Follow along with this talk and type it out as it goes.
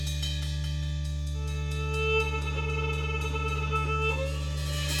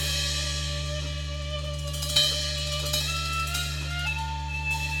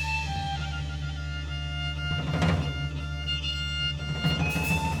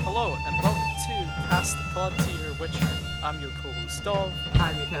Hello and welcome to Cast the Pod to Your Witcher. I'm your co-host Dov,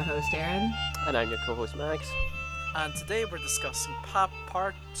 I'm your co-host Aaron. And I'm your co-host Max. and today we're discussing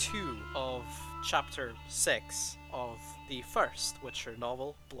part 2 of chapter 6 of the first Witcher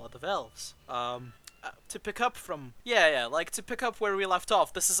novel, Blood of Elves. To pick up from to pick up where we left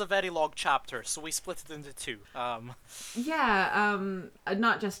off. This is a very long chapter, so we split it into two. Not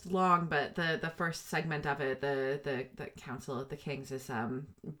just long, but the first segment of it, the Council of the Kings, is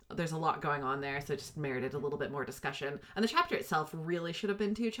there's a lot going on there, so it just merited a little bit more discussion. And the chapter itself really should have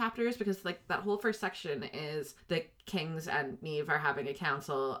been 2 chapters, because like that whole first section is the Kings and Neve are having a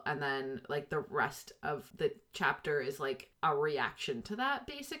council, and then like the rest of the chapter is like a reaction to that,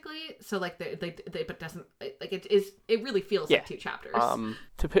 basically. So like they but doesn't like it really feels like 2 chapters.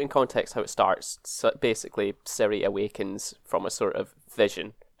 To put in context how it starts, so basically Ciri awakens from a sort of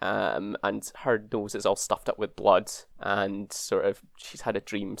vision, and her nose is all stuffed up with blood, and sort of she's had a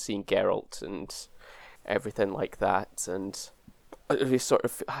dream seeing Geralt and everything like that, and we sort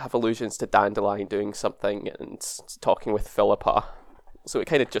of have allusions to Dandelion doing something and talking with Philippa, so it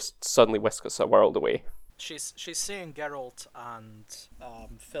kind of just suddenly whisks her world away. She's seeing Geralt and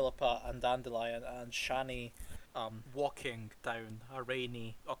Philippa and Dandelion and Shani walking down a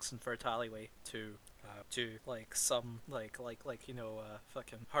rainy Oxenford alleyway to like some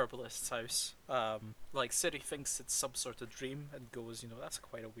fucking herbalist's house. Like Ciri thinks it's some sort of dream and goes, that's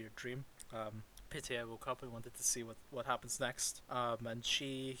quite a weird dream. Pity I woke up and wanted to see what happens next. And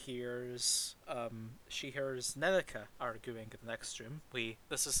she hears Nenneker arguing in the next room.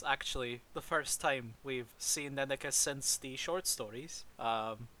 This is actually the first time we've seen Nenneker since the short stories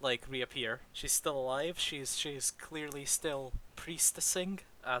reappear. She's still alive. She's clearly still priestessing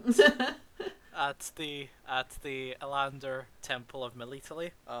at at the Elander Temple of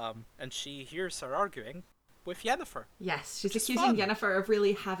Melitele. And she hears her arguing with Yennefer. Yes, she's accusing Yennefer of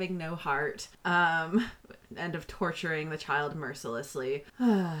really having no heart, and of torturing the child mercilessly.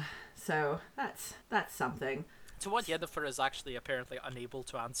 So that's something. To what Yennefer is actually apparently unable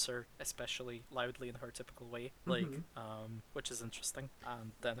to answer, especially loudly in her typical way, which is interesting.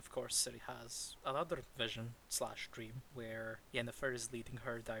 And then, of course, Ciri has another vision / dream where Yennefer is leading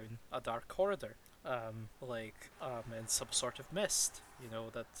her down a dark corridor, in some sort of mist,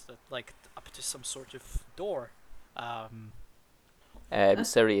 that up to some sort of door.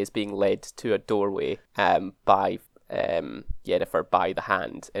 Ciri is being led to a doorway by Yennefer by the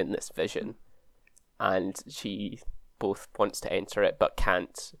hand in this vision, and she both wants to enter it but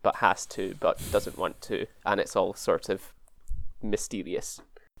can't, but has to, but doesn't want to, and it's all sort of mysterious.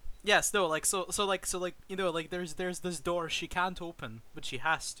 Yes, no, there's this door she can't open, but she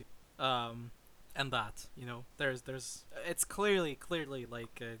has to. And that, there's it's clearly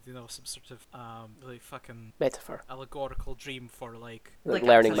some sort of fucking metaphor, allegorical dream for like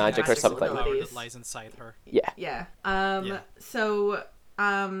learning magic or something that lies inside her. So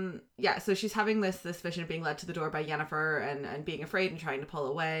she's having this vision of being led to the door by Yennefer and being afraid and trying to pull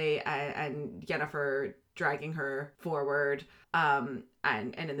away, and Yennefer dragging her forward, and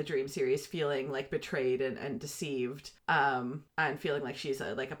in the dream series feeling like betrayed and deceived, and feeling like she's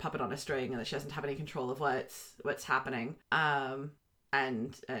a puppet on a string and that she doesn't have any control of what's happening. I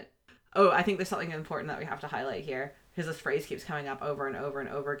think there's something important that we have to highlight here, because this phrase keeps coming up over and over and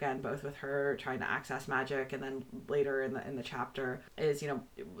over again, both with her trying to access magic and then later in the chapter, is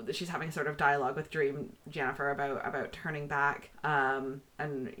she's having a sort of dialogue with Dream Yennefer about turning back, and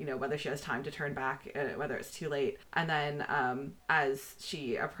whether she has time to turn back, whether it's too late. And then as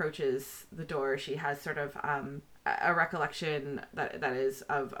she approaches the door, she has sort of a recollection that is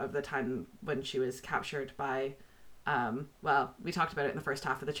of the time when she was captured by we talked about it in the first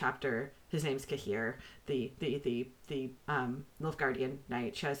half of the chapter. His name's Cahir, the Nilfgaardian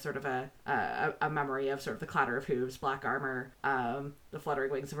knight. She has sort of a memory of sort of the clatter of hooves, black armor, the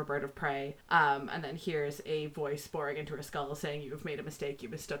fluttering wings of a bird of prey, and then hears a voice boring into her skull saying, "You have made a mistake. You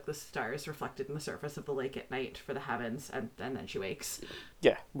mistook the stars reflected in the surface of the lake at night for the heavens," and then she wakes.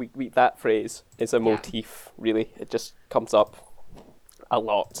 Yeah, we that phrase is a motif, really. It just comes up a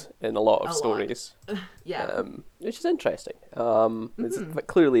lot in a lot of stories. Which is interesting. It's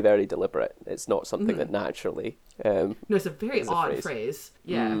clearly very deliberate. It's not something that naturally no, it's a very odd phrase.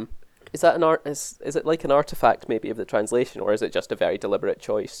 Is that is it like an artifact maybe of the translation, or is it just a very deliberate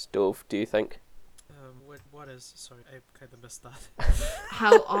choice, Dove, do you think? What is, sorry, I kind of missed that.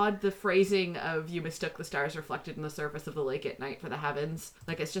 How odd the phrasing of "you mistook the stars reflected in the surface of the lake at night for the heavens."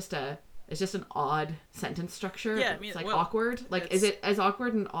 Like, it's just It's just an odd sentence structure. Yeah, I mean, it's like well, awkward. Like, is it's- it as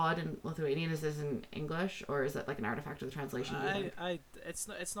awkward and odd in Lithuanian as it is in English, or is it like an artifact of the translation? Do you think?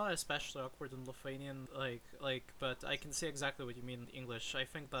 it's not especially awkward in Lithuanian, but I can see exactly what you mean in English. I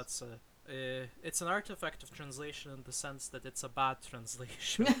think that's it's an artifact of translation in the sense that it's a bad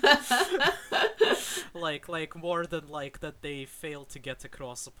translation. like more than like that they fail to get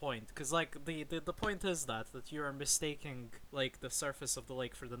across a point, because like the point is that you are mistaking like the surface of the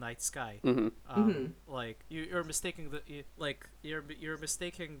lake for the night sky. Like you're mistaking you're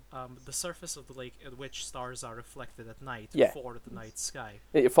mistaking the surface of the lake in which stars are reflected at night Yeah. for the night sky.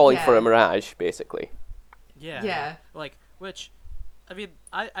 You're falling for Yeah. a mirage, basically. Yeah. Like, which, I mean,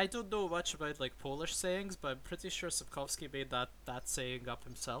 I don't know much about like Polish sayings, but I'm pretty sure Sapkowski made that saying up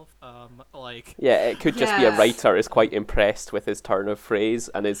himself. Like, Yeah, it could just be a Yeah. writer is quite impressed with his turn of phrase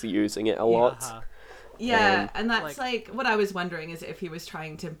and is using it a lot. uh-huh. Yeah, Um, and that's like what I was wondering is if he was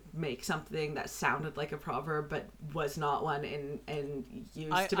trying to make something that sounded like a proverb but was not one and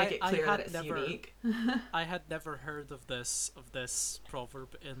used to make it clear that it's unique. I had never heard of this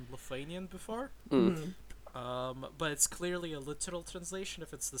proverb in Lithuanian before. But it's clearly a literal translation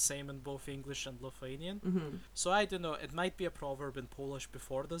if it's the same in both English and Lithuanian. So I don't know, it might be a proverb in Polish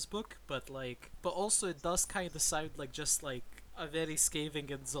before this book, but also it does kind of sound like just like a very scathing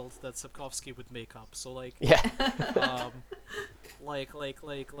insult that Sapkowski would make up. So like, Yeah.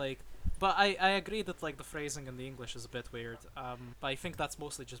 but I agree that like the phrasing in the English is a bit weird. But I think that's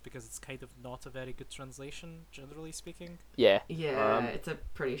mostly just because it's kind of not a very good translation, generally speaking. Yeah. Yeah, it's a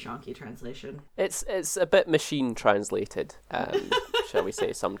pretty shonky translation. It's a bit machine translated, shall we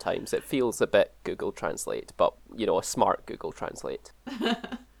say sometimes. It feels a bit Google Translate, but, you know, a smart Google Translate.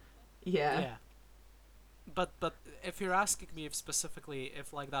 Yeah. But if you're asking me if specifically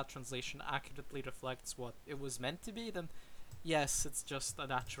if like that translation accurately reflects what it was meant to be, then yes, it's just a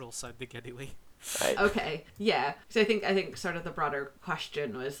natural sounding anyway. Right. Okay, yeah. So I think sort of the broader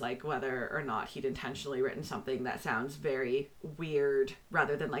question was like whether or not he'd intentionally written something that sounds very weird,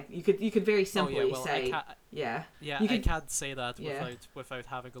 rather than like you could very simply say yeah. Yeah, You I could- can't say that Yeah. without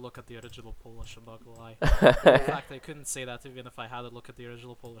having a look at the original Polish, I'm not gonna lie. Yeah. In fact, I couldn't say that even if I had a look at the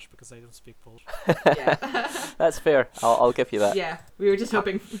original Polish because I don't speak Polish. Yeah. That's fair. I'll give you that. Yeah, we were just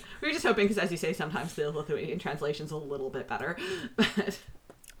hoping because as you say, sometimes the Lithuanian translation's a little bit better. But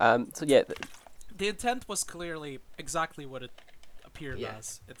So yeah, The intent was clearly exactly what it appeared Yeah.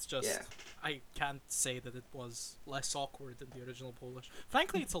 as. It's just Yeah. I can't say that it was less awkward than the original Polish.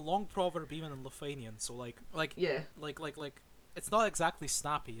 Frankly, it's a long proverb even in Lithuanian, so like yeah, it's not exactly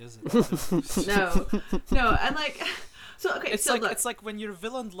snappy, is it? no, and like, so okay, It's so like look, it's like when your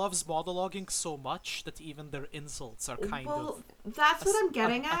villain loves monologuing so much that even their insults are kind well, of that's what I'm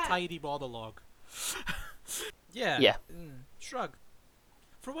getting a at. tidy monologue. Yeah. Yeah. Shrug.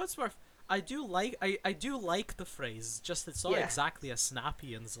 For what's worth, I do like the phrase. Just it's not Yeah. exactly a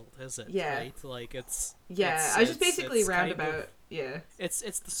snappy insult, is it? Yeah. Right. Like it's. Yeah, it's- I was just it's- basically it's kind roundabout. of- Yeah, It's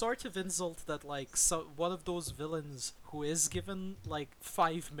the sort of insult that like one of those villains who is given like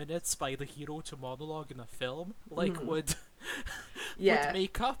 5 minutes by the hero to monologue in a film like would yeah,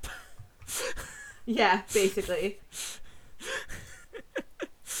 make up. yeah, basically.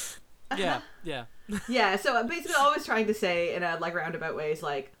 Yeah. Yeah, so I'm basically always trying to say in a like roundabout ways,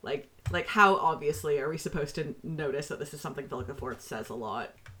 like how obviously are we supposed to notice that this is something Vilgefortz says a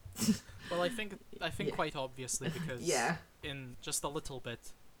lot? Well, I think Yeah. quite obviously because Yeah. in just a little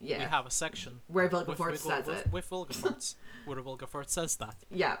bit we Yeah, have a section where with Vilgefortz says it. with Vilgefortz where Vilgefortz says that.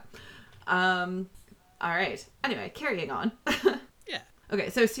 Yeah. All right. Anyway, carrying on. Yeah. Okay,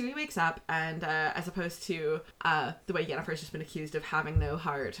 so Ciri wakes up, and as opposed to the way Yennefer's just been accused of having no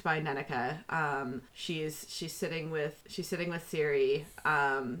heart by Nenneke, she's sitting with Ciri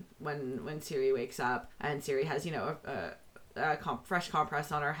when Ciri wakes up, and Ciri has a fresh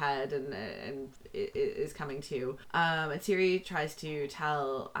compress on her head and is coming to. And Ciri tries to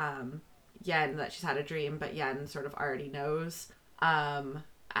tell Yen that she's had a dream, but Yen sort of already knows.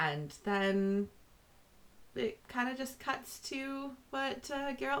 And then it kind of just cuts to what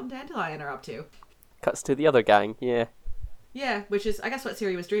Geralt and Dandelion are up to. cuts to the other gang. Yeah. Yeah, which is, I guess, what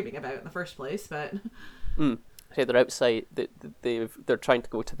Ciri was dreaming about in the first place, but... So they're outside. They're trying to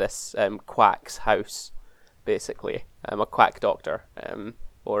go to this quack's house, basically. A quack doctor,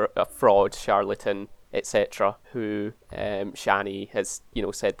 or a fraud charlatan, etc. Who Shani has,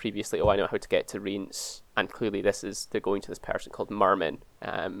 said previously, "Oh, I know how to get to Reims," and clearly they're going to this person called Merman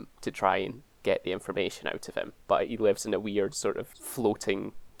to try and get the information out of him. But he lives in a weird sort of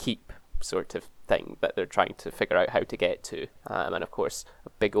floating keep sort of thing that they're trying to figure out how to get to. And of course, a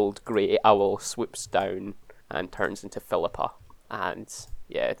big old grey owl swoops down and turns into Philippa. And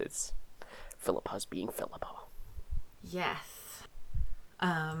yeah, it's Philippa's being Philippa. Yes.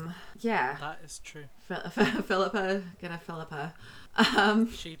 Yeah. That is true. Philippa, gonna Philippa.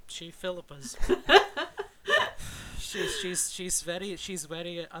 She Philippa's. She's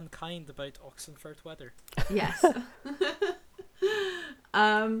very unkind about Oxenfurt weather. Yes.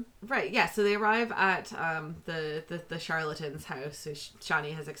 Right, yeah, so they arrive at the charlatan's house. So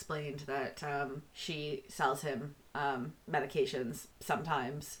Shani has explained that she sells him medications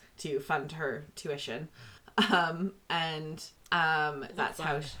sometimes to fund her tuition. And that's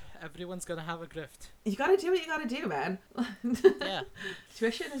how everyone's gonna have a grift. you gotta do what you gotta do, man. Yeah.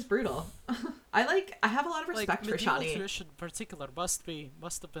 Tuition is brutal. I have a lot of respect for medieval Shani. tuition in particular must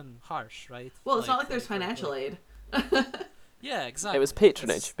have been harsh, right? Well, it's not like there's financial aid. Yeah, exactly. It was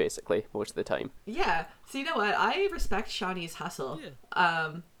patronage, basically, most of the time. Yeah. So you know what? I respect Shani's hustle.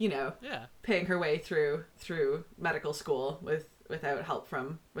 Yeah. Yeah. Paying her way through medical school without much help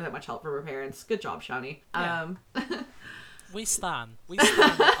from her parents. Good job, Shani. Yeah. We stand.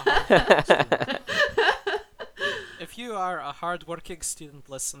 If you are a hard-working student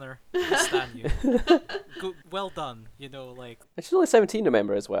listener, we stand you. Well done. And she's only 17,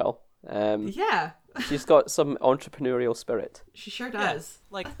 remember, as well. Yeah. She's got some entrepreneurial spirit. She sure does.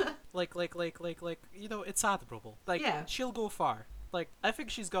 Yeah, it's admirable. Yeah. She'll go far. I think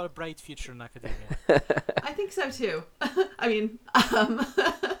she's got a bright future in academia. I think so too. I mean,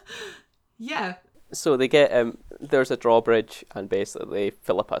 yeah. So they get there's a drawbridge, and basically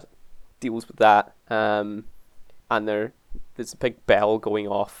Philippa deals with that. And there's a big bell going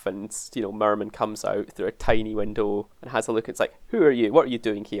off, and Merman comes out through a tiny window and has a look. It's like, who are you? What are you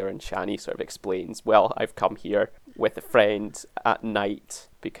doing here? And Shani sort of explains, well, I've come here with a friend at night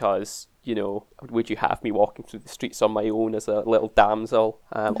because, would you have me walking through the streets on my own as a little damsel?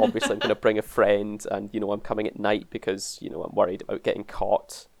 Obviously I'm going to bring a friend, and, I'm coming at night because, I'm worried about getting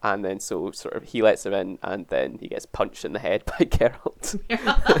caught. And then so sort of he lets him in, and then he gets punched in the head by Geralt.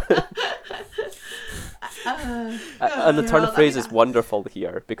 And the turn of phrase is wonderful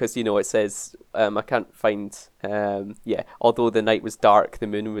here because, it says, I can't find, although the night was dark, the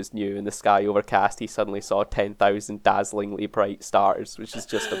moon was new, and the sky overcast, he suddenly saw 10,000 dazzlingly bright stars, which is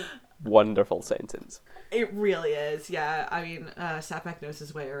just a wonderful sentence. It really is, yeah. I mean, Sapek knows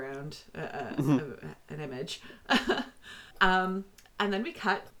his way around an image. And then we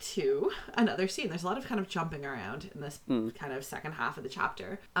cut to another scene. There's a lot of kind of jumping around in this kind of second half of the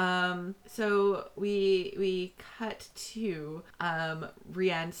chapter. So we cut to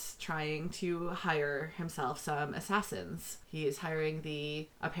Rience trying to hire himself some assassins. He is hiring the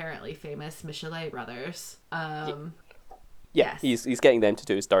apparently famous Michelet brothers. Yes. He's getting them to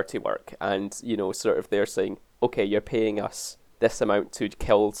do his dirty work, and sort of they're saying, okay, you're paying us this amount to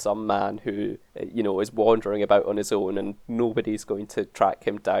kill some man who is wandering about on his own, and nobody's going to track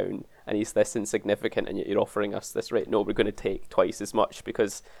him down, and he's this insignificant, and yet you're offering us this rate. No, we're going to take twice as much,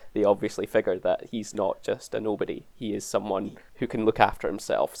 because they obviously figured that he's not just a nobody, he is someone who can look after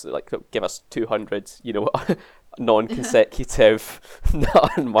himself. So give us 200 non-consecutive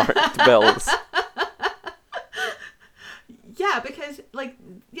unmarked bills. Yeah, because,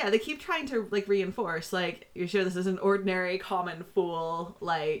 they keep trying to, reinforce, you're sure this is an ordinary common fool,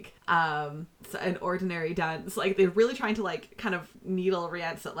 an ordinary dunce. They're really trying to, kind of needle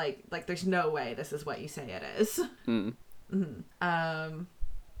Rience that, there's no way this is what you say it is.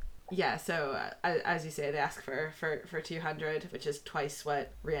 Yeah, so as you say, they ask for 200, which is twice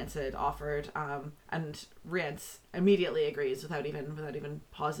what Rience had offered, and Rience immediately agrees without even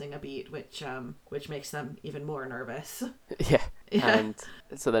pausing a beat, which makes them even more nervous. Yeah. And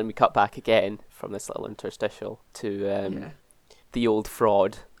so then we cut back again from this little interstitial to the old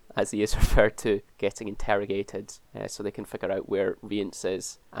fraud, as he is referred to, getting interrogated, so they can figure out where Rience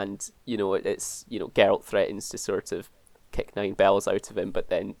is, and it's Geralt threatens to sort of kick 9 bells out of him, but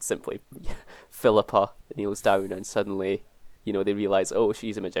then simply Philippa kneels down, and suddenly they realise, oh,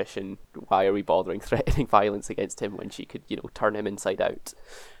 she's a magician, why are we bothering threatening violence against him when she could turn him inside out?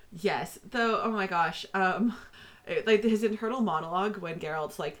 Yes, though, oh my gosh, his internal monologue when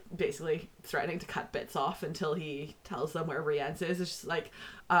Geralt's basically threatening to cut bits off until he tells them where Rience is, it's just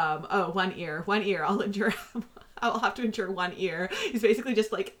one ear, I'll have to endure one ear. He's basically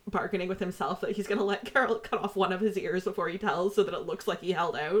just bargaining with himself that he's gonna let Geralt cut off one of his ears before he tells, so that it looks like he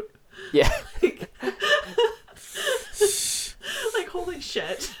held out. Yeah. Holy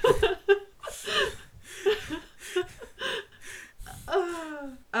shit.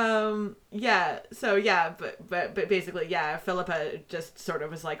 But basically, Philippa just sort of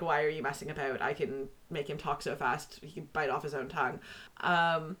was like, why are you messing about? I can make him talk so fast he can bite off his own tongue.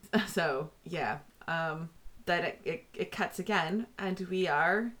 Then it cuts again, and we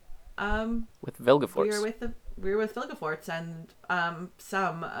are With we Vilgefortz. were with Vilgefortz and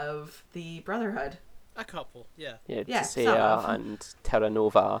some of the Brotherhood. A couple, yeah. Yeah, Yeah, Tisea some of. and Terra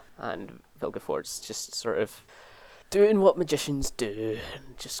Nova and Vilgefortz just sort of doing what magicians do,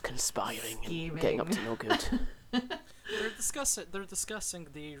 and just conspiring and getting up to no good. They're discussing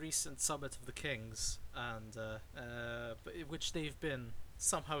the recent summit of the kings, and which they've been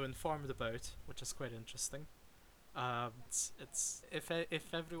somehow informed about, which is quite interesting. It's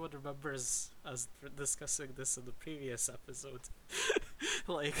if everyone remembers us discussing this in the previous episode,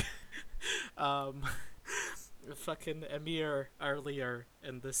 like, fucking Emir earlier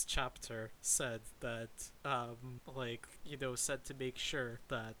in this chapter said that, said to make sure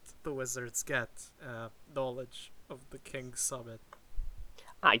that the wizards get knowledge of the King's Summit.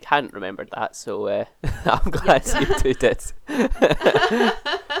 I hadn't remembered that, so I'm glad you two did.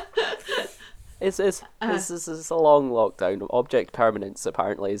 It's a long lockdown. Object permanence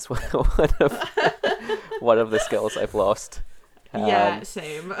apparently is one of the skills I've lost. Yeah,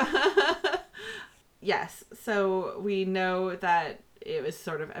 same. Yes, so we know that it was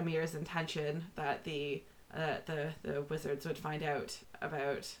sort of Amir's intention that the wizards would find out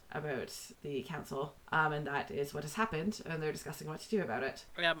about the council, and that is what has happened, and they're discussing what to do about it.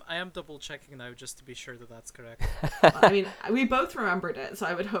 I am double checking now just to be sure that that's correct. I mean, we both remembered it, so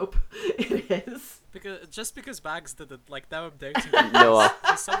I would hope it is. Because Bags did it, like, now I'm doubting it. No.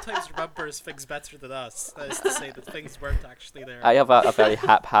 He sometimes remembers things better than us. That is to say that things weren't actually there. I have a very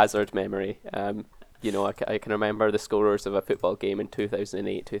haphazard memory. I can remember the scorers of a football game in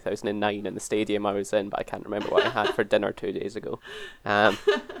 2008, 2009 in the stadium I was in, but I can't remember what I had for dinner 2 days ago.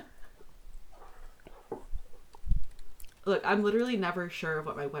 Look, I'm literally never sure of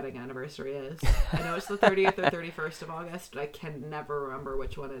what my wedding anniversary is. I know it's the 30th or 31st of August, but I can never remember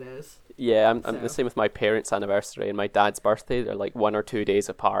which one it is. Yeah, I'm the same with my parents' anniversary and my dad's birthday. They're like 1 or 2 days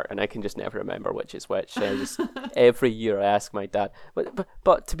apart, and I can just never remember which is which. Every year I ask my dad.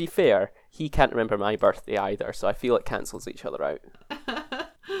 But to be fair, he can't remember my birthday either, so I feel it cancels each other out.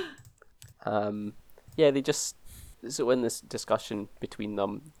 So in this discussion between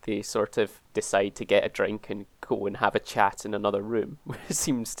them, they sort of decide to get a drink and go and have a chat in another room, which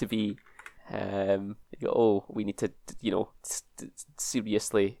seems to be, we need to,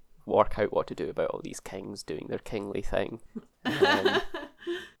 seriously work out what to do about all these kings doing their kingly thing.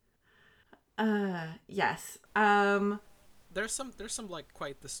 Yes. There's some like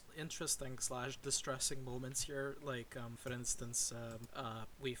quite interesting / distressing moments here. Like, for instance,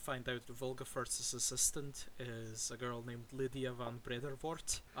 we find out Volgefortz's assistant is a girl named Lydia van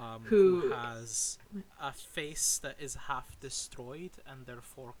Bredervoort, who has a face that is half destroyed and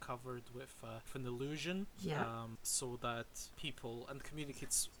therefore covered with an illusion. Yeah. So that people, and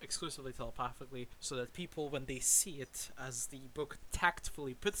communicates exclusively telepathically, so that people, when they see it, as the book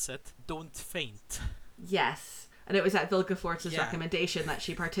tactfully puts it, don't faint. Yes. And it was at Vilgefortz's recommendation that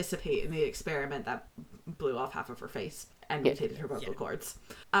she participate in the experiment that blew off half of her face and mutated her vocal cords.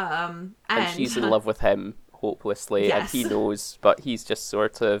 And she's in love with him hopelessly, and he knows, but he's just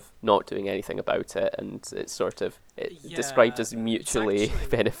sort of not doing anything about it, and it's sort of described as mutually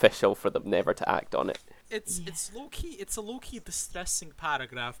beneficial for them never to act on it. It's low key. It's a low key distressing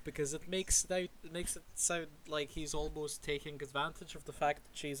paragraph because it makes it sound like he's almost taking advantage of the fact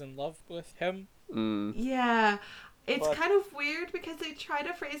that she's in love with him. Yeah, it's kind of weird because they try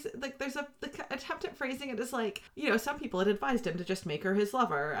to phrase it, like, there's the attempt at phrasing it as like, some people had advised him to just make her his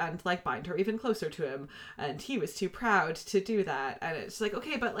lover and like bind her even closer to him, and he was too proud to do that, and it's like,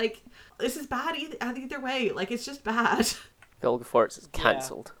 okay, but like, this is bad either way, like, it's just bad. Vilgefortz is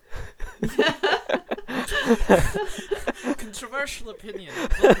cancelled. Controversial opinion.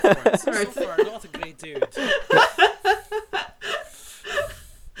 So far, not a great dude.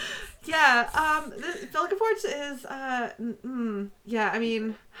 Yeah, Vilgefortz is, I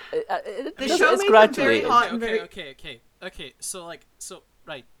mean, the show makes him very hot and very... Okay, so,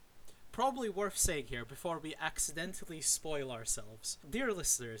 right. Probably worth saying here, before we accidentally spoil ourselves. Dear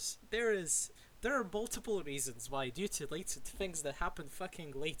listeners, there are multiple reasons why, due to things that happen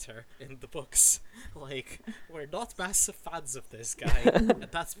fucking later in the books, like, we're not massive fans of this guy, and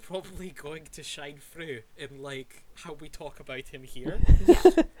that's probably going to shine through in, like, how we talk about him here.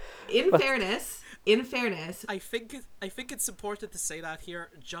 Yeah. In fairness, I think it's important to say that here,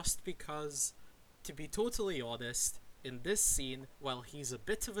 just because, to be totally honest, in this scene, while he's a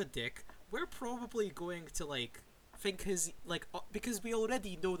bit of a dick, we're probably going to, like, think because we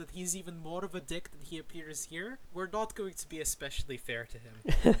already know that he's even more of a dick than he appears here, we're not going to be especially fair to him.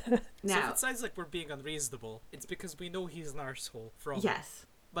 So if it sounds like we're being unreasonable, it's because we know he's an arsehole from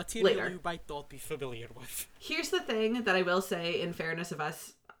material you might not be familiar with. Here's the thing that I will say, in fairness of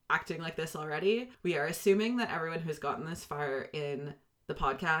us, acting like this already. We are assuming that everyone who's gotten this far in the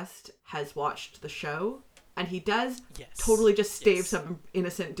podcast has watched the show. And he does totally just stave some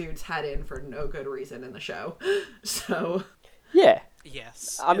innocent dude's head in for no good reason in the show. So... Yeah.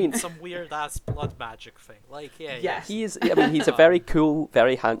 Yes. I mean, some weird ass blood magic thing. Like, Yes. He's a very cool,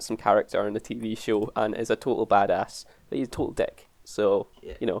 very handsome character in the TV show and is a total badass. But he's a total dick. So,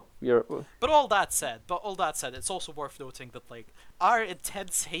 you know, But all that said, it's also worth noting that, like, our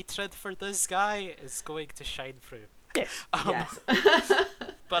intense hatred for this guy is going to shine through. Yes. Yes.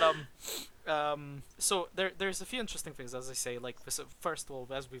 But so there's a few interesting things, as I say. Like, first of all,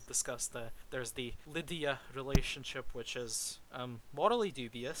 as we've discussed, there's the Lydia relationship, which is morally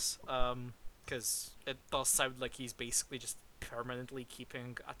dubious, because it does sound like he's basically just permanently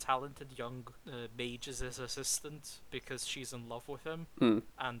keeping a talented young mage as his assistant because she's in love with him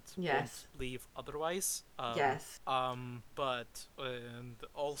and won't leave otherwise. But and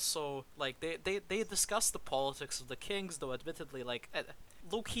also, like, they discuss the politics of the kings, though admittedly, like,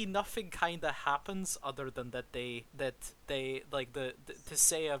 low-key nothing kind of happens other than that they like the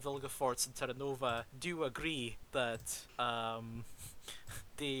Tissaia, Vilgefortz, and Terra Nova do agree that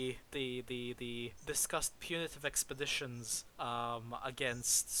the discussed punitive expeditions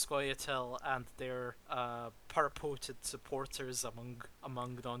against Scoia'tael and their purported supporters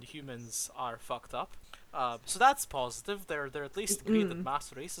among non-humans are fucked up. So that's positive. They're at least agreed that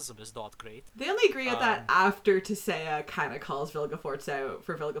mass racism is not great. They only agree with that after Tissaia kind of calls Vilgefortz out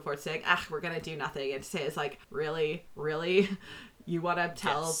for Vilgefortz saying, we're gonna do nothing, and Tissaia is like, really? You want to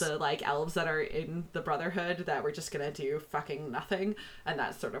tell the, like, elves that are in the Brotherhood that we're just gonna do fucking nothing? And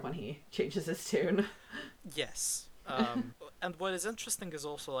that's sort of when he changes his tune. Yes. And what is interesting is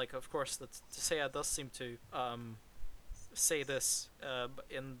also, like, of course, that Tissaia does seem to say this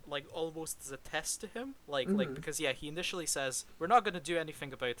in, like, almost as a test to him, like because he initially says we're not going to do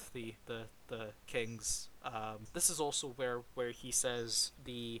anything about the kings. This is also where he says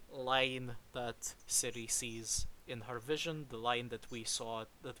the line that Ciri sees in her vision, the line that we saw,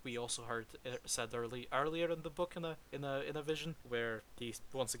 that we also heard said earlier in the book in a vision, where he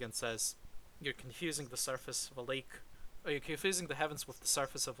once again says, "You're confusing the surface of a lake. You're confusing the heavens with the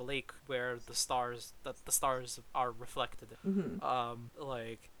surface of a lake where the stars are reflected in."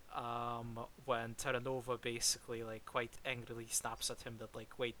 When Terra Nova basically, like, quite angrily snaps at him that,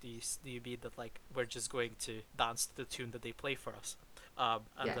 like, wait, do you mean that, like, we're just going to dance to the tune that they play for us?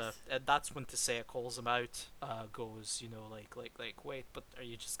 And that's when Tissaia calls him out, goes, like, wait, but are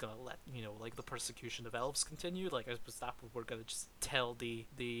you just gonna let, like, the persecution of elves continue? Like, was that what we're gonna just tell the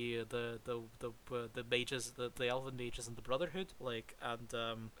mages, the elven mages in the Brotherhood? Like, and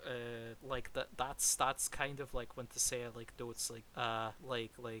like that's kind of like when Tissaia, like, notes, like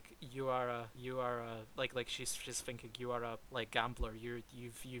you are a like she's thinking you are a, like, gambler.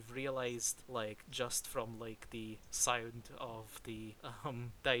 You've realized, like, just from, like, the sound of the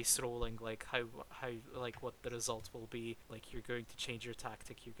dice rolling, like, how like what the result will be. Like, you're going to change your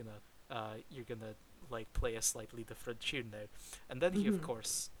tactic. You're gonna like play a slightly different tune now. And then he, of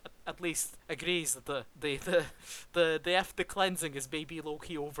course, at least agrees that the cleansing is maybe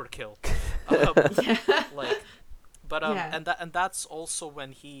low-key overkill. Like, but and that's also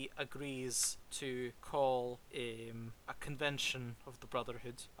when he agrees to call a convention of the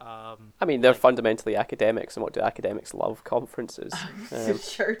Brotherhood. I mean, they're fundamentally academics, and what do academics love? Conferences.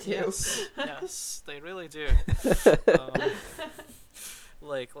 Sure do. Yes, they really do.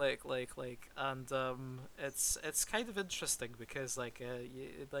 And it's kind of interesting because, like,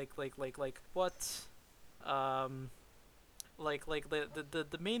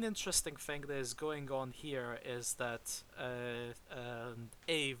 the main interesting thing that is going on here is that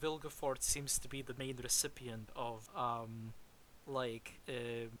Vilgefortz seems to be the main recipient of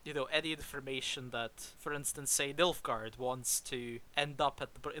any information that, for instance, say Nilfgaard wants to end up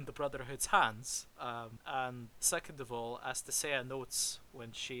in the Brotherhood's hands. And second of all, as Tissaia notes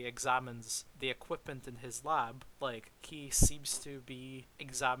when she examines the equipment in his lab, like, he seems to be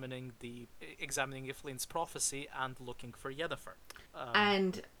examining Iflin's prophecy and looking for Yennefer.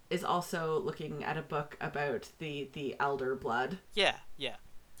 And is also looking at a book about the elder blood. Yeah.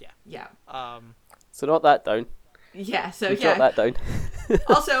 So not that down. Yeah, so Jot that down.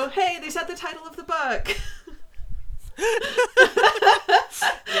 Also, hey, they said the title of the book.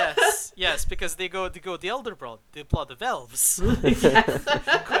 Yes, because they go the elder blood, the blood of elves. Yes.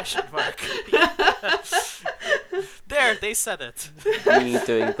 Question mark. There, they said it. Me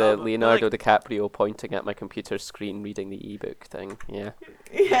doing the Leonardo DiCaprio pointing at my computer screen reading the ebook thing. Yeah.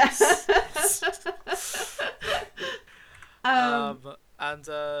 Yes.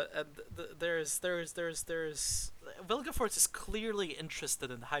 there's Vilgefortz is clearly interested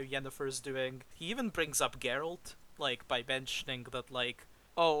in how Yennefer's doing. He even brings up Geralt, like, by mentioning that, like,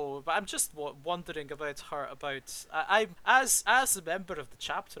 oh, but I'm just wondering about her. I'm as a member of the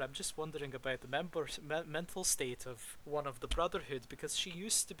chapter, I'm just wondering about the mental state of one of the Brotherhood, because she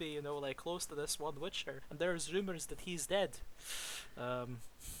used to be, like, close to this one Witcher, and there's rumors that he's dead. And,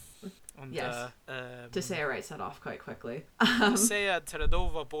 yes. Tissaia writes that off quite quickly. Tissaia and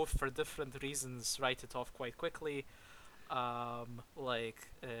Terranova, both for different reasons, write it off quite quickly.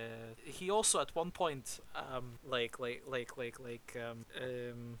 He also at one point,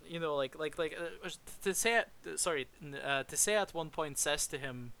 Tissaia at one point says to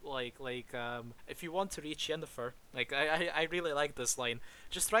him, if you want to reach Yennefer, I really like this line,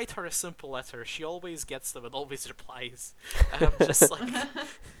 just write her a simple letter, she always gets them and always replies. Just like,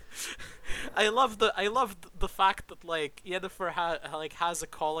 I love the fact that, like, Yennefer has a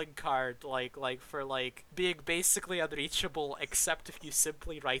calling card for, like, being basically unreachable, except if you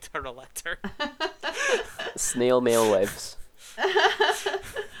simply write her a letter. Snail mail lives.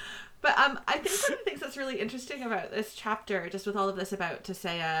 But I think one of the things that's really interesting about this chapter, just with all of this about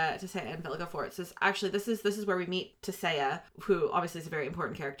Tissaia and Vilgefortz, is actually this is where we meet Tissaia, who obviously is a very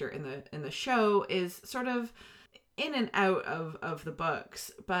important character in the show, is sort of in and out of the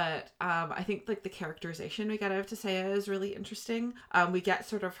books, but I think, like, the characterization we get out of Tissaia is really interesting. We get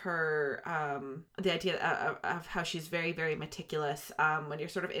sort of her the idea of how she's very, very meticulous. When you're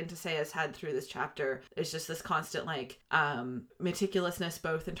sort of in Tissaia's head through this chapter, it's just this constant, like, meticulousness,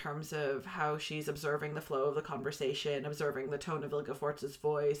 both in terms of how she's observing the flow of the conversation, observing the tone of Vilgefortz's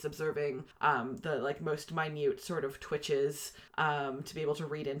voice, observing the, like, most minute sort of twitches, to be able to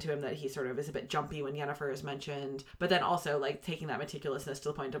read into him that he sort of is a bit jumpy when Yennefer is mentioned. But then also, like, taking that meticulousness to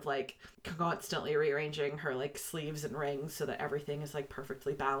the point of, like, constantly rearranging her, like, sleeves and rings so that everything is, like,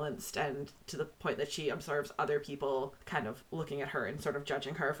 perfectly balanced, and to the point that she observes other people kind of looking at her and sort of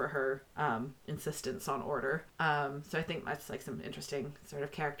judging her for her insistence on order. So I think that's, like, some interesting sort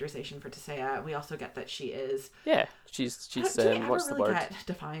of characterization for Tissaia. We also get that she is... Yeah, she's what's the word? Get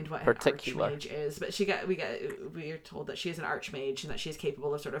defined what particular an archmage is, but we are told that she is an archmage and that she's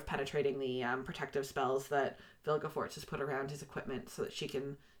capable of sort of penetrating the protective spells that Vilgefortz has put around his equipment so that she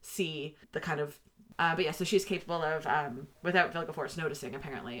can see the kind of but yeah, so she's capable of without Vilgefortz noticing,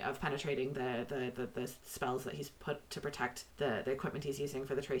 apparently, of penetrating the spells that he's put to protect the equipment he's using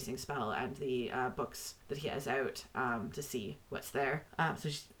for the tracing spell and the books that he has out to see what's there. So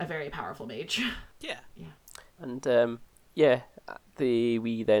she's a very powerful mage. Yeah. And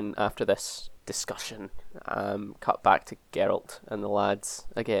we then, after this discussion, cut back to Geralt and the lads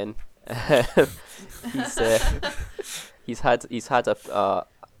again. He's had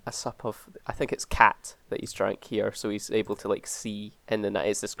a sup of, I think it's cat that he's drank here, so he's able to, like, see in the night.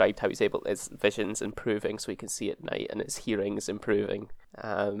 It's described how his vision's improving, so he can see at night, and his hearing's improving,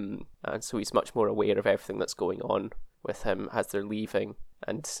 and so he's much more aware of everything that's going on with him as they're leaving.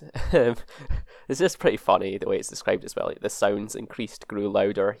 And it's just pretty funny the way it's described as well. Like, the sounds increased, grew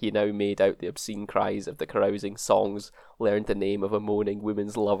louder. He now made out the obscene cries of the carousing songs, learned the name of a moaning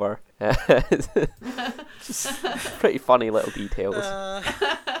woman's lover. Just pretty funny little details.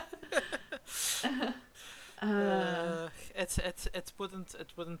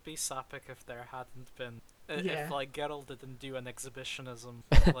 It wouldn't be Sappic if there hadn't been if, like, Geralt didn't do an exhibitionism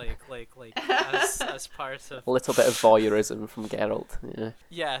as part of a little bit of voyeurism from Geralt.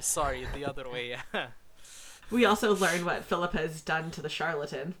 Yeah, sorry, the other way. We also learn what Philippa has done to the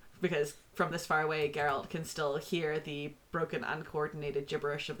charlatan, because from this far away, Geralt can still hear the broken, uncoordinated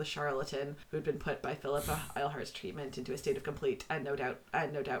gibberish of the charlatan who'd been put by Philippa Eilhart's treatment into a state of complete and no doubt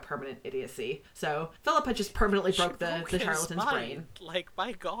permanent idiocy. So Philippa just permanently broke the charlatan's brain. Like,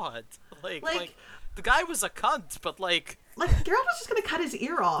 my God, like the guy was a cunt, but like Geralt was just gonna cut his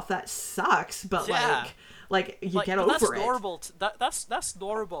ear off. That sucks, but yeah. Like you get over that's it. Normal that's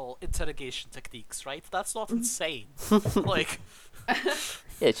normal interrogation techniques, right? That's not insane. Like,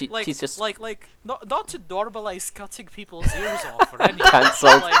 yeah, she's just not to normalize cutting people's ears off or anything.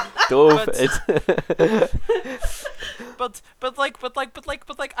 Cancelled. But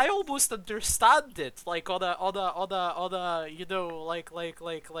I almost understand it. Like on a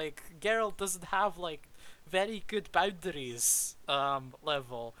Geralt doesn't have, like, very good boundaries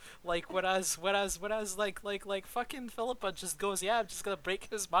level, like, whereas like fucking Philippa just goes, yeah, I'm just gonna break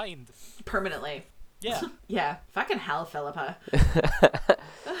his mind permanently. Yeah. Yeah, fucking hell, Philippa.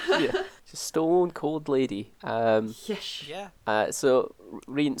 Yeah, she's a stone cold lady. Yes. Yeah. So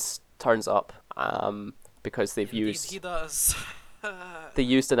Rience turns up because they've Indeed, used he does. they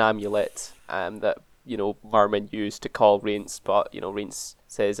used an amulet that Merman used to call Rhaenys, but Rhaenys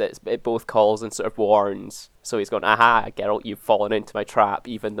says it both calls and sort of warns. So he's going, aha, Geralt, you've fallen into my trap,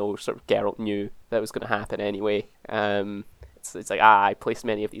 even though sort of Geralt knew that was going to happen anyway. It's like, I placed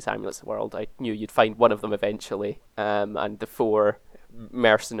many of these amulets in the world. I knew you'd find one of them eventually. And the 4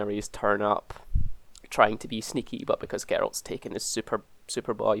 mercenaries turn up, trying to be sneaky, but because Geralt's taken his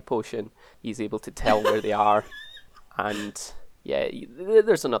super boy potion, he's able to tell where they are. And yeah,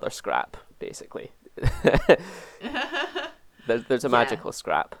 there's another scrap, basically. There's a magical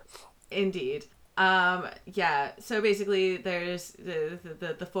scrap. Indeed. Yeah, so basically there's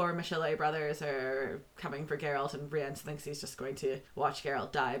the 4 Michelet brothers are coming for Geralt, and Rience thinks he's just going to watch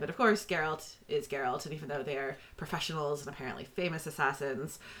Geralt die. But of course, Geralt is Geralt, and even though they are professionals and apparently famous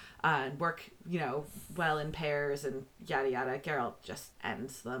assassins and work, well in pairs and yada yada, Geralt just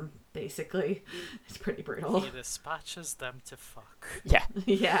ends them, basically. It's pretty brutal. He dispatches them to fuck. Yeah.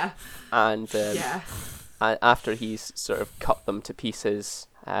 Yeah. And Yeah. after he's sort of cut them to pieces,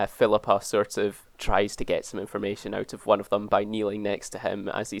 Philippa sort of tries to get some information out of one of them by kneeling next to him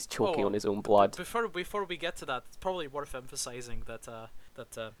as he's choking on his own blood. Before we get to that, it's probably worth emphasizing that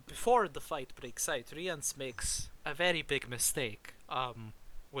before the fight breaks out, Rience makes a very big mistake.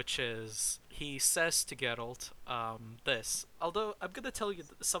 Which is, he says to Geralt, this, although I'm gonna tell you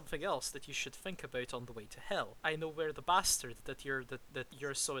something else that you should think about on the way to hell. I know where the bastard that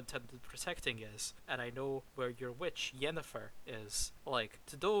you're so intended protecting is, and I know where your witch, Yennefer, is. Like,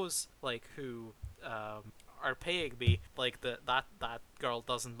 to those, like, who, are paying me, like, that girl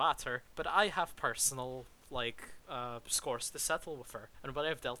doesn't matter, but I have personal, like, scores to settle with her, and when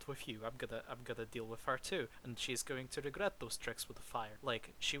I've dealt with you, I'm gonna deal with her too, and she's going to regret those tricks with the fire.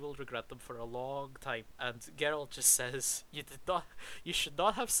 Like, she will regret them for a long time. And Geralt just says, you should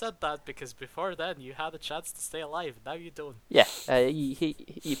not have said that, because before then you had a chance to stay alive, now you don't. Yeah,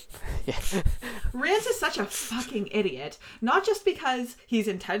 he yeah. Rience is such a fucking idiot. Not just because he's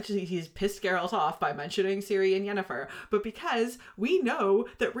pissed Geralt off by mentioning Ciri and Yennefer, but because we know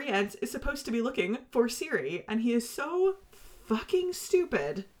that Rience is supposed to be looking for Ciri, and he is so fucking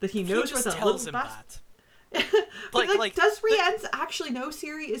stupid that he knows where the tells little him bastard. that. Like, does Rience actually know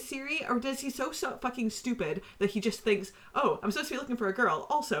Ciri is Ciri, or does he so fucking stupid that he just thinks, oh, I'm supposed to be looking for a girl,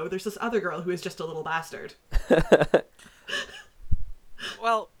 also there's this other girl who is just a little bastard?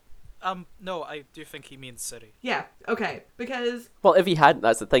 Well, no, I do think he means Ciri. Yeah, okay, because... Well, if he hadn't,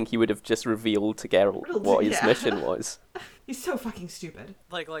 that's the thing, he would have just revealed to Geralt what his mission was. He's so fucking stupid.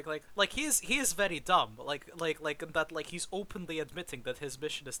 Like he is very dumb. Like in that, like, he's openly admitting that his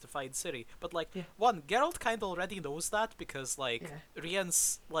mission is to find Ciri. But one, Geralt kind of already knows that, because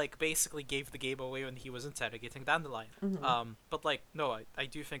Rience basically gave the game away when he was interrogating Dandelion. Mm-hmm. But no, I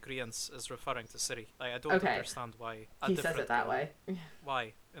do think Rience is referring to Ciri. I don't understand why he says it that way.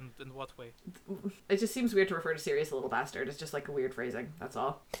 Why? In what way? It just seems weird to refer to Ciri as a little bastard. It's just like a weird phrasing. That's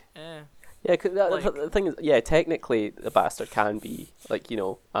all. Yeah, cause the thing is, yeah, technically the bastard can be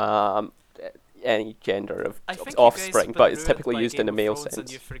any gender of offspring, but it's typically used in a male sense.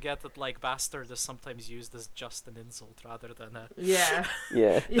 And you forget that bastard is sometimes used as just an insult rather than a a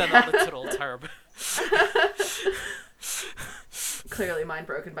literal term. Clearly mind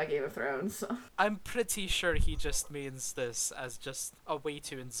broken by Game of Thrones. I'm pretty sure he just means this as just a way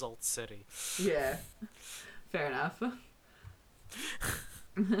to insult Ciri. Yeah. Fair enough.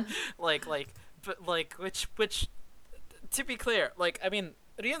 Which to be clear, I mean,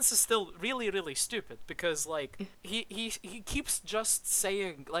 Rience is still really, really stupid, because he keeps just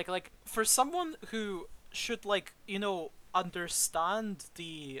saying for someone who should understand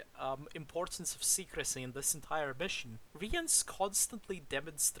the importance of secrecy in this entire mission, Rience constantly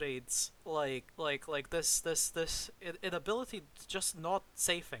demonstrates this inability to just not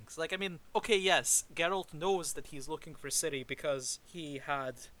say things. I mean, okay, yes, Geralt knows that he's looking for Ciri because he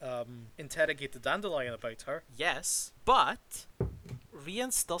had interrogated Dandelion about her, yes, but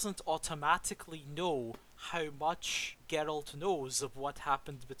Rience doesn't automatically know how much Geralt knows of what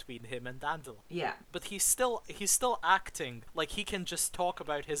happened between him and Dandelion. Yeah. But he's still acting like he can just talk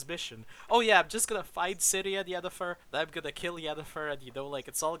about his mission. Oh yeah, I'm just gonna find Ciri and Yennefer, then I'm gonna kill Yennefer, and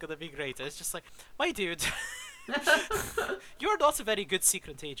it's all gonna be great. And it's just my dude, you're not a very good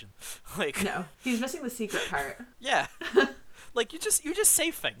secret agent. No, he's missing the secret part. Yeah. you just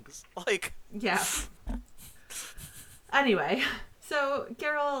say things. Yeah. Anyway, So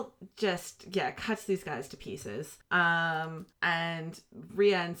Geralt just cuts these guys to pieces. And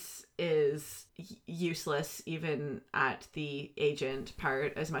Rience is useless even at the agent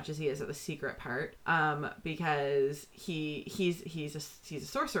part as much as he is at the secret part. Because he's a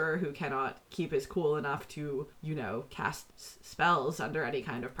sorcerer who cannot keep his cool enough to, cast spells under any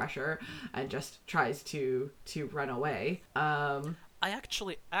kind of pressure, and just tries to run away. I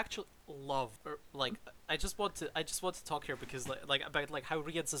actually love, I just want to talk here because about how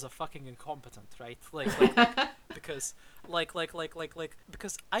Rience is a fucking incompetent, right? Because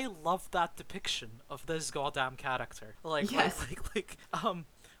because I love that depiction of this goddamn character. Yes.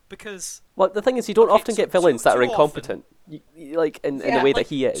 Because Well, the thing is, you don't Okay, often so get villains too that are often- incompetent, in the way that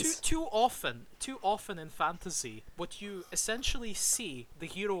he is. Too often in fantasy, what you essentially see the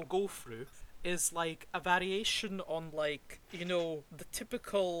hero go through is a variation on the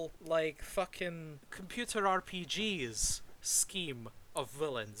typical fucking computer RPGs scheme of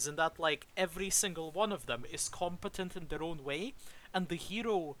villains, and that every single one of them is competent in their own way, and the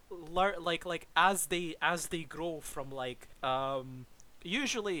hero as they grow from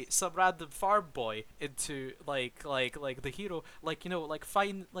usually some random farm boy into the hero,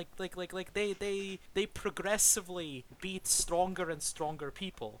 fine they progressively beat stronger and stronger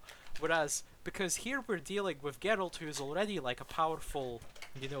people. Whereas, because here we're dealing with Geralt, who's already a powerful,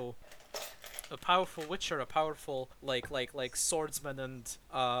 a powerful witcher, a powerful swordsman and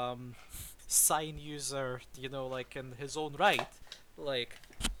sign user, in his own right.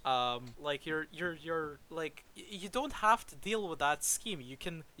 You don't have to deal with that scheme. You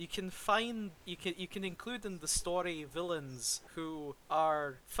can include in the story villains who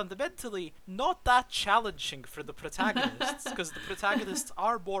are fundamentally not that challenging for the protagonists, because the protagonists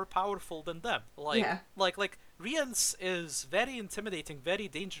are more powerful than them. Rience is very intimidating, very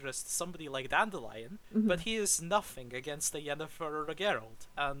dangerous to somebody like Dandelion, but he is nothing against a Yennefer or a Geralt,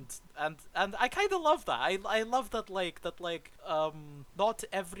 and I kind of love that. I love that not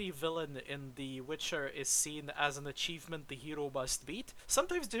every villain in The Witcher is seen as an achievement the hero must beat.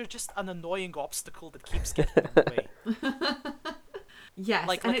 Sometimes they're just an annoying obstacle that keeps getting in the way. Yes,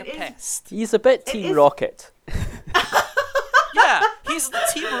 like and a pest. He's a bit Team Rocket. Yeah, he's the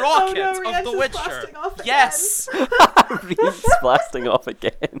Team Rocket no, of Rience The is Witcher. blasting off again. Yes. Reed's blasting off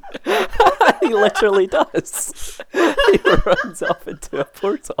again. He literally does. He runs off into a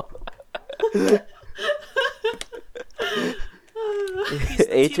portal. He's the Team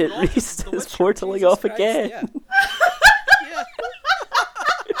Agent Rocket Reese of The is Witcher, portaling Jesus off Christ, again. Yeah.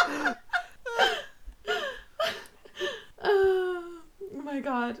 Oh my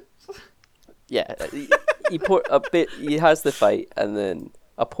god. Yeah, he has the fight, and then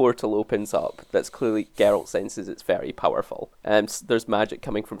a portal opens up that's clearly Geralt senses it's very powerful. There's magic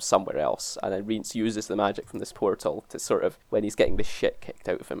coming from somewhere else, and then Reese uses the magic from this portal to sort of, when he's getting the shit kicked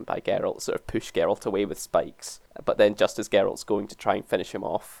out of him by Geralt, sort of push Geralt away with spikes. But then just as Geralt's going to try and finish him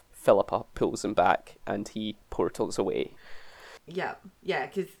off, Philippa pulls him back, and he portals away. Yeah,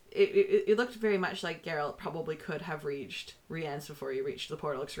 because it looked very much like Geralt probably could have reached Rience before he reached the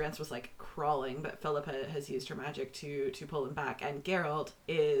portal, because Rience was crawling, but Philippa has used her magic to pull him back, and Geralt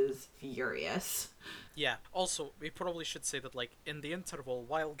is furious. Yeah. Also, we probably should say that, in the interval,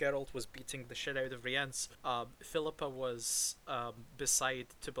 while Geralt was beating the shit out of Rience, Philippa was beside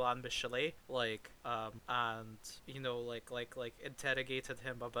Tublan Michelet, and interrogated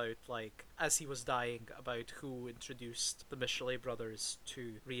him about, as he was dying, about who introduced the Michelet brothers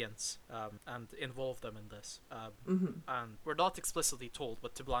to Rience, and involved them in this. And we're not explicitly told,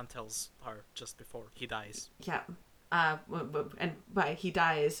 but Tublan tells her just before he dies. Yeah. And by he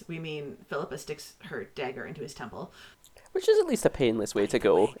dies, we mean Philippa sticks her dagger into his temple. Which is at least a painless way to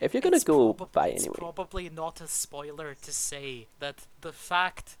go. If you're going to go by It's anyway. probably not a spoiler to say that the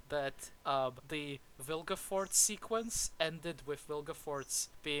fact that the Vilgefort sequence ended with Vilgefort's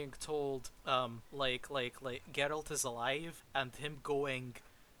being told, Geralt is alive, and him going,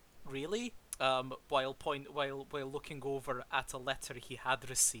 really? While looking over at a letter he had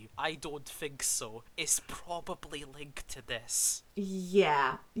received. I don't think so. It's probably linked to this.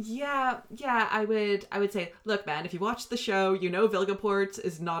 Yeah. I would say, look, man, if you watch the show, Vilgefort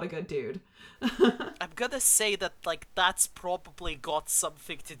is not a good dude. I'm gonna say that that's probably got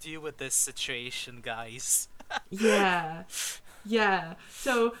something to do with this situation, guys. Yeah.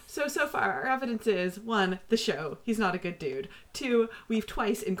 So far our evidence is 1, the show, he's not a good dude. 2, we've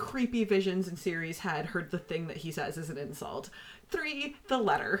twice in creepy visions and series heard the thing that he says is an insult. 3, the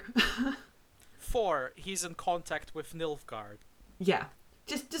letter. 4, he's in contact with Nilfgaard. Yeah.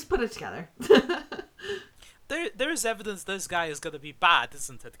 Just put it together. There's evidence this guy is gonna be bad,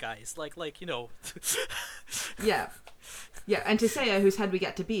 isn't it, guys? Yeah. Yeah, and Tisea, whose head we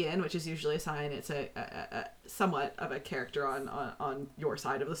get to be in, which is usually a sign it's a somewhat of a character on your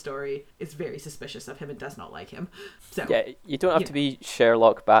side of the story, is very suspicious of him and does not like him. So Yeah, you don't have to be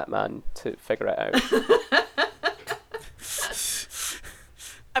Sherlock Batman to figure it out.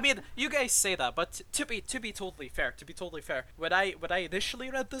 I mean, you guys say that, but to be totally fair, when I initially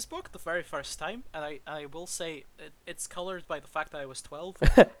read this book the very first time, and I will say it's colored by the fact that I was 12.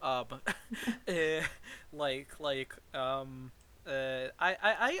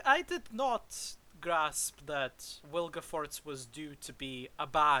 I did not grasp that Wilgefortz was due to be a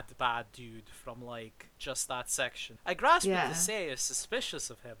bad dude from like just that section. I grasped it to say is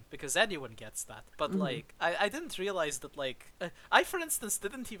suspicious of him because anyone gets that, but like I didn't realize that like I for instance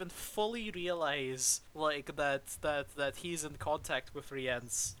didn't even fully realize like that he's in contact with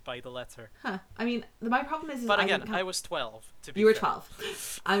Rience by the letter. I mean, my problem is but again, I was 12. To be you were fair.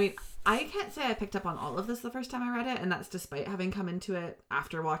 12. I mean, I can't say I picked up on all of this the first time I read it, and that's despite having come into it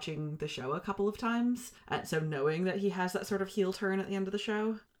after watching the show a couple of times, and so knowing that he has that sort of heel turn at the end of the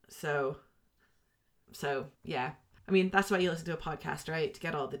show. So yeah. I mean, that's why you listen to a podcast, right? To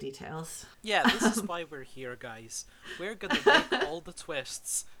get all the details. Yeah, this is why we're here, guys. We're gonna make all the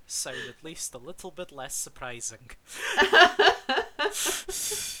twists sound at least a little bit less surprising.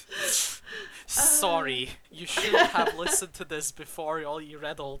 Sorry, you should have listened to this before you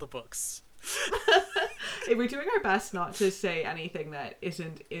read all the books. We're doing our best not to say anything that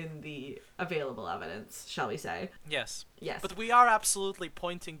isn't in the available evidence, shall we say. Yes. Yes. But we are absolutely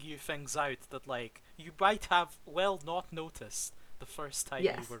pointing you things out that, like, you might have not noticed the first time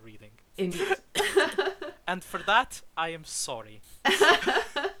you were reading. Indeed. And for that, I am sorry.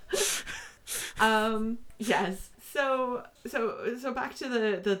 Yes. So back to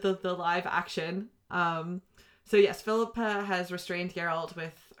the live action. So yes, Philippa has restrained Geralt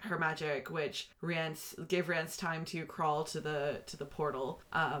with her magic, which gave Rience time to crawl to the portal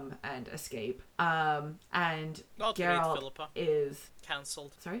and escape. And Not Geralt great, Philippa. is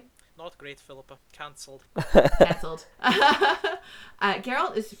cancelled. Sorry? Not great, Philippa. Cancelled. Cancelled.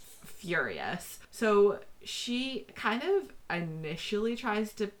 Geralt is furious. So she kind of initially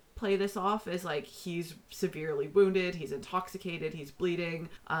tries to play this off as like he's severely wounded, he's intoxicated, he's bleeding.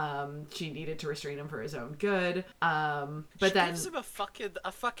 She needed to restrain him for his own good. But she then gives him a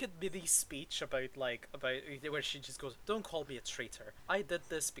fucking mini speech about where she just goes, "Don't call me a traitor. I did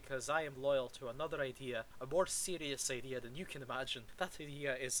this because I am loyal to another idea, a more serious idea than you can imagine. That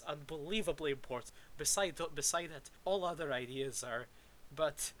idea is unbelievably important. Beside it, all other ideas are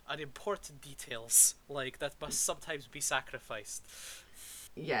but unimportant details like that must sometimes be sacrificed."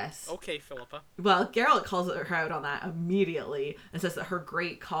 yes. Okay, Philippa. Well, Geralt calls her out on that immediately and says that her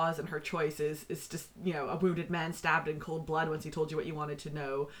great cause and her choice is just, a wounded man stabbed in cold blood once he told you what you wanted to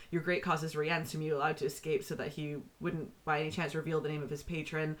know. Your great cause is Rience, whom you allowed to escape so that he wouldn't by any chance reveal the name of his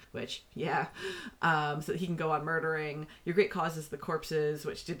patron, which, so that he can go on murdering. Your great cause is the corpses,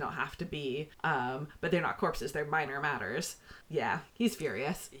 which did not have to be, but they're not corpses, they're minor matters. Yeah, he's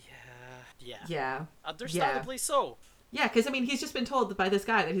furious. Yeah. Understandably so. Yeah, because, he's just been told by this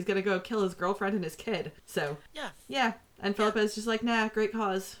guy that he's going to go kill his girlfriend and his kid. So, yeah. And Philippa is just like, nah, great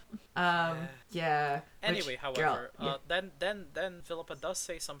cause. Yeah. Anyway, however, Geralt, then Philippa does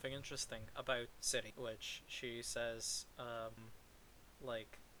say something interesting about Ciri, which she says,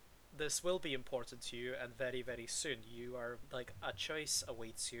 this will be important to you, and very, very soon. You are, a choice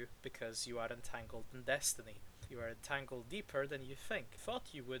awaits you, because you are entangled in destiny. You are entangled deeper than you think.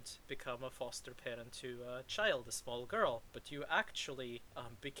 Thought you would become a foster parent to a child, a small girl, but you actually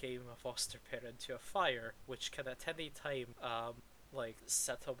became a foster parent to a fire, which can at any time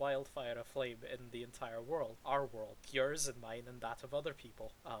set a wildfire aflame in the entire world, our world, yours and mine, and that of other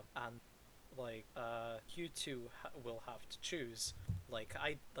people. And you two will have to choose.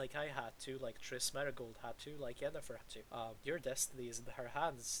 I had to, Triss Merigold had to, Yennefer had to. Your destiny is in her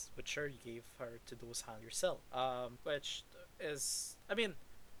hands, but sure, you gave her to those hands yourself. Which is,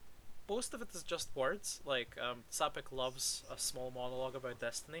 most of it is just words. Sapik loves a small monologue about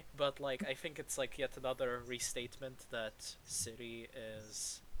destiny, but I think it's yet another restatement that Ciri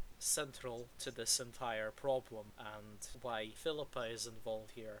is central to this entire problem, and why Philippa is involved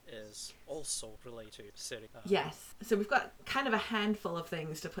here is also related to Ciri. Yes. So we've got kind of a handful of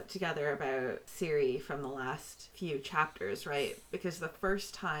things to put together about Ciri from the last few chapters, right? Because the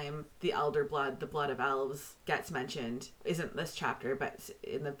first time the Elder Blood, the blood of elves, gets mentioned isn't this chapter, but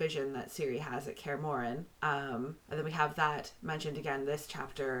in the vision that Ciri has at Kaer Morhen. And then we have that mentioned again this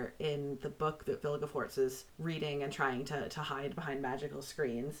chapter in the book that Vilgefortz is reading and trying to hide behind magical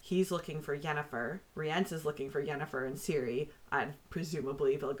screens. he's looking for Yennefer. Rience is looking for Yennefer and Ciri, at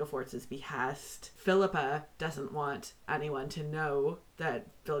presumably Vilgefortz's behest. Philippa doesn't want anyone to know that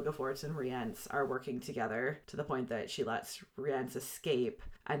Vilgefortz and Rience are working together, to the point that she lets Rience escape,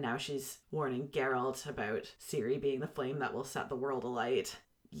 and now she's warning Geralt about Ciri being the flame that will set the world alight.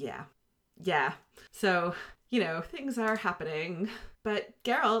 Yeah. So, things are happening. But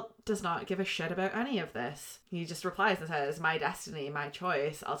Geralt does not give a shit about any of this. He just replies and says, "My destiny, my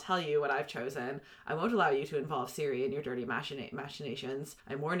choice. I'll tell you what I've chosen. I won't allow you to involve Ciri in your dirty machinations.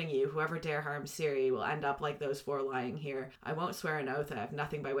 I'm warning you, whoever dare harm Ciri will end up like those 4 lying here. I won't swear an oath. I have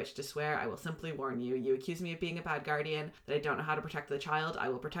nothing by which to swear. I will simply warn you. You accuse me of being a bad guardian, that I don't know how to protect the child. I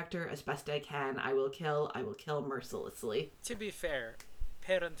will protect her as best I can. I will kill mercilessly." To be fair,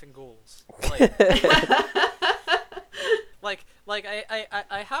 parenting goals.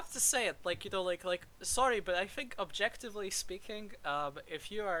 I have to say it, sorry, but I think objectively speaking,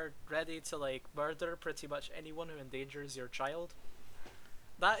 if you are ready to murder pretty much anyone who endangers your child,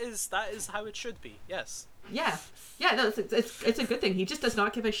 that is how it should be. Yes. Yeah. No, it's a good thing. He just does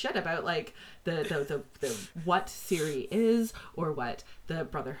not give a shit about the what Ciri is, or what the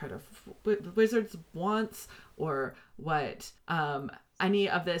Brotherhood of Wizards wants, or what any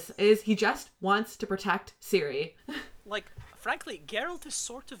of this is. He just wants to protect Ciri. Frankly, Geralt is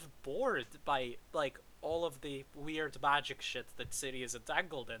sort of bored by all of the weird magic shit that Ciri is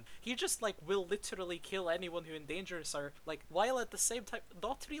entangled in. He just will literally kill anyone who endangers her, while at the same time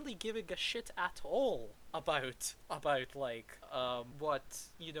not really giving a shit at all about what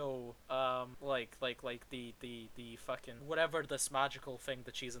the fucking whatever this magical thing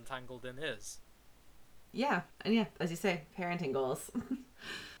that she's entangled in is. Yeah, and yeah, as you say, parenting goals.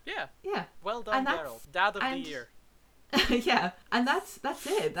 Yeah. Well done, Geralt. Dad of the year. Yeah, and that's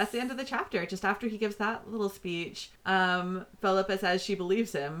it. That's the end of the chapter. Just after he gives that little speech, Philippa says she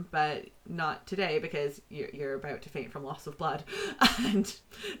believes him, but not today because you're about to faint from loss of blood, and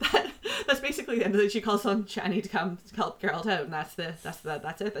that's basically the end of it. She calls on Chani to come help Geralt out, and that's it. That's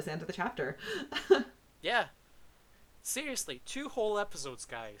the end of the chapter. Yeah. Seriously, 2 whole episodes,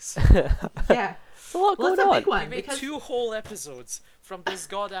 guys. Yeah. It's a lot going on. It's a big one. We made 2 whole episodes from this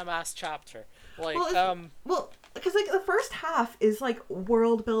goddamn ass chapter. Because the first half is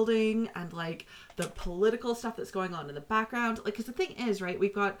world building and the political stuff that's going on in the background. Because the thing is, right,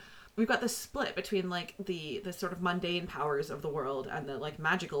 we've got the split between the sort of mundane powers of the world and the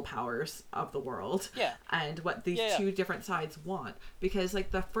magical powers of the world. Yeah. And what these two different sides want. Because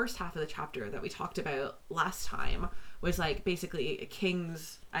the first half of the chapter that we talked about last time was basically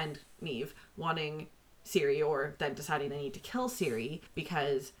Kings and Neve wanting Ciri, or then deciding they need to kill Ciri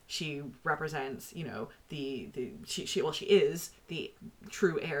because she represents, she is the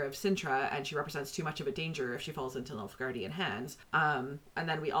true heir of Sintra, and she represents too much of a danger if she falls into Nilfgaardian hands. And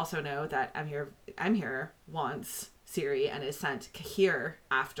then we also know that Emhyr wants Ciri and is sent Cahir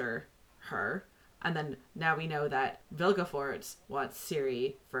after her. And then now we know that Vilgefortz wants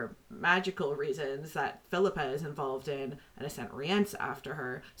Ciri for magical reasons that Philippa is involved in, and has sent Rience after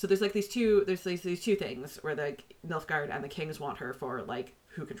her. So there's these two things where the Nilfgaard and the Kings want her for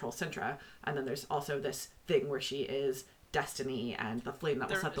who controls Sintra, and then there's also this thing where she is destiny and the flame that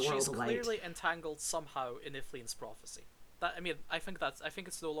will set the world alight. She's clearly entangled somehow in Iflin's prophecy. I think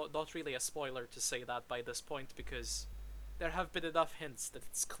it's not really a spoiler to say that by this point, because there have been enough hints that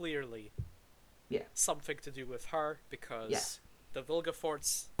it's clearly something to do with her, because the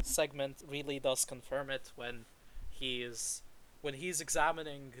Vilgefortz segment really does confirm it when he's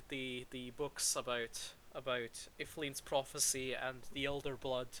examining the books about Iflin's prophecy and the Elder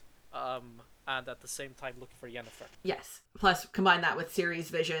Blood, and at the same time looking for Yennefer. Yes. Plus, combine that with Ciri's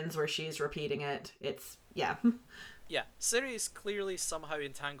visions where she's repeating it. It's Yeah, Ciri is clearly somehow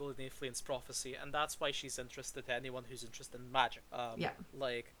entangled in Iflin's prophecy, and that's why she's interested in anyone who's interested in magic.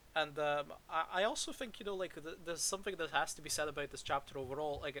 And I also think, there's something that has to be said about this chapter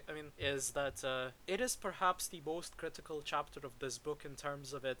overall, is that it is perhaps the most critical chapter of this book in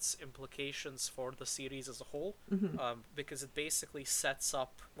terms of its implications for the series as a whole, because it basically sets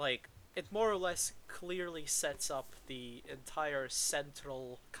up, it more or less clearly sets up the entire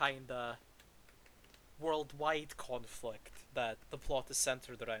central kinda worldwide conflict that the plot is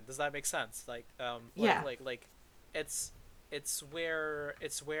centered around. Does that make sense? It's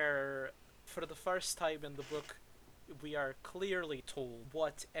where for the first time in the book we are clearly told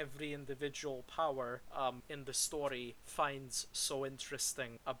what every individual power in the story finds so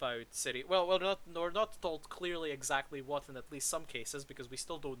interesting about Ciri. Well, we're not told clearly exactly what in at least some cases, because we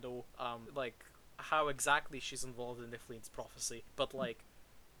still don't know how exactly she's involved in Iflin's prophecy, but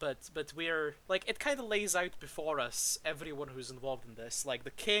but we're like, it kind of lays out before us everyone who's involved in this, like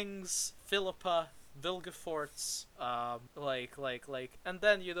the kings, Philippa, Vilgefortz, and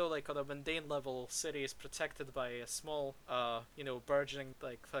then, like, on a mundane level, city is protected by a small, burgeoning,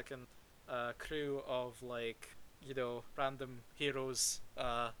 like, fucking, crew of, like, random heroes,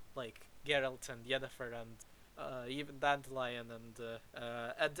 like Geralt and Yennefer and even Dandelion and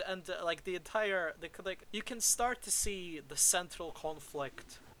like the entire, like, you can start to see the central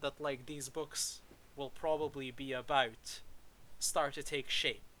conflict that, like, these books will probably be about start to take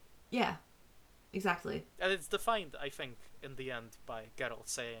shape. Yeah, exactly. And it's defined, I think, in the end by Geralt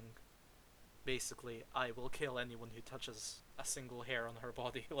saying, basically, I will kill anyone who touches a single hair on her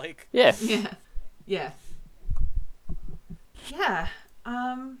body. Like, Yeah. Yeah.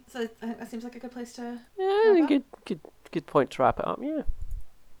 So that seems like a good place to. Yeah, good point to wrap it up. Yeah.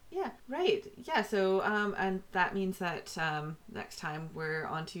 Yeah, right. Yeah, so and that means that next time we're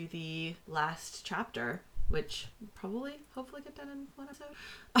on to the last chapter, which hopefully get done in one episode.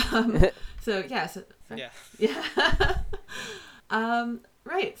 So yeah, yeah.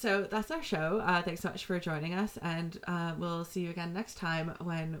 Right, so that's our show. Thanks so much for joining us, and we'll see you again next time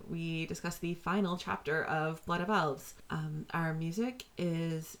when we discuss the final chapter of Blood of Elves. Our music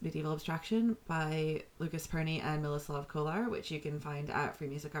is Medieval Abstraction by Lucas Perney and Miloslav Kolar, which you can find at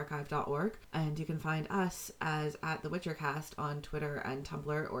freemusicarchive.org, and you can find us as at The Witchercast on Twitter and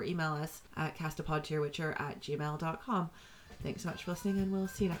Tumblr, or email us at castapodtoyourwitcher@gmail.com. Thanks so much for listening, and we'll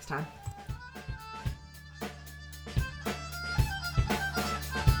see you next time.